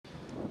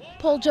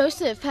Paul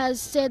Joseph has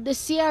said the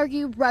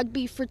CRU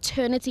rugby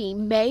fraternity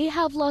may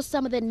have lost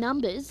some of their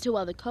numbers to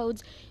other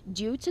codes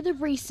due to the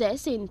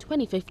recess in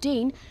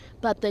 2015,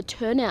 but the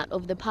turnout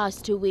of the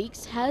past 2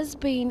 weeks has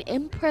been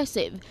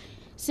impressive.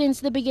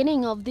 Since the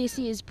beginning of this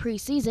year's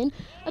pre-season,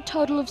 a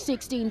total of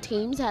 16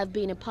 teams have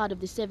been a part of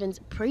the Sevens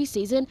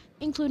pre-season,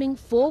 including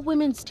 4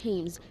 women's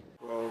teams.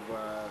 12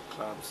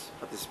 clubs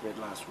participated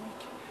last week,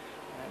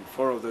 and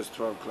 4 of those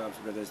 12 clubs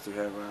managed to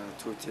have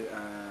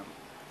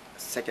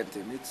second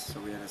team meets. So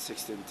we had a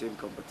 16-team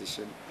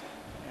competition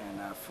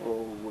and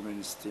 4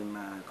 women's team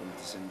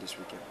competition this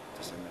weekend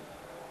to Sunday.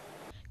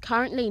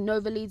 Currently,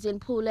 Nova leads in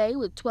Pool A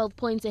with 12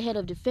 points ahead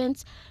of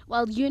Defence,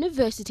 while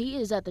University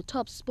is at the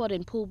top spot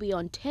in Pool B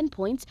on 10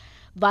 points,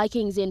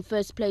 Vikings in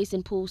first place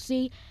in Pool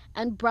C,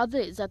 and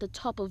Brothers at the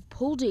top of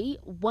Pool D,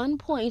 1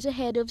 point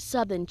ahead of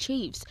Southern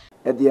Chiefs.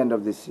 At the end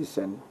of the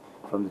season,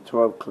 from the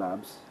 12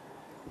 clubs,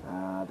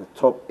 the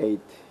top 8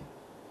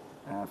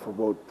 for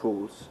both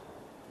pools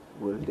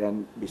will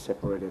then be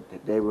separated.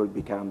 They will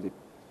become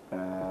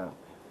the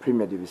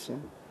Premier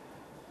Division.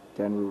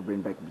 Then we will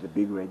bring back the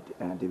B grade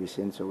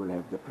division, so we'll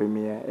have the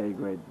Premier, A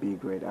grade, B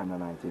grade, under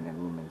 19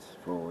 and women's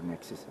for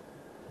next season.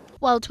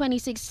 While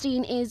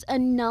 2016 is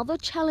another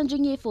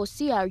challenging year for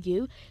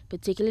CRU,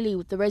 particularly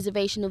with the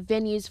reservation of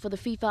venues for the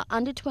FIFA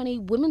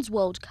Under-20 Women's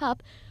World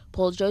Cup,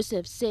 Paul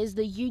Joseph says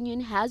the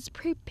union has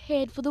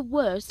prepared for the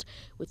worst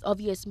with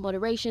obvious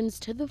moderations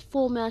to the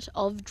format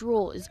of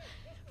draws.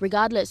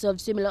 Regardless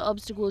of similar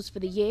obstacles for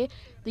the year,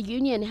 the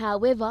union,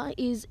 however,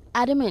 is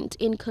adamant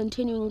in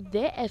continuing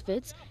their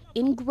efforts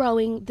in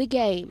growing the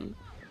game.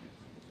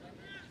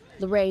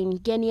 Lorraine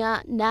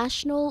Genia,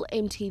 National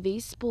EMTV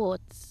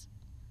Sports.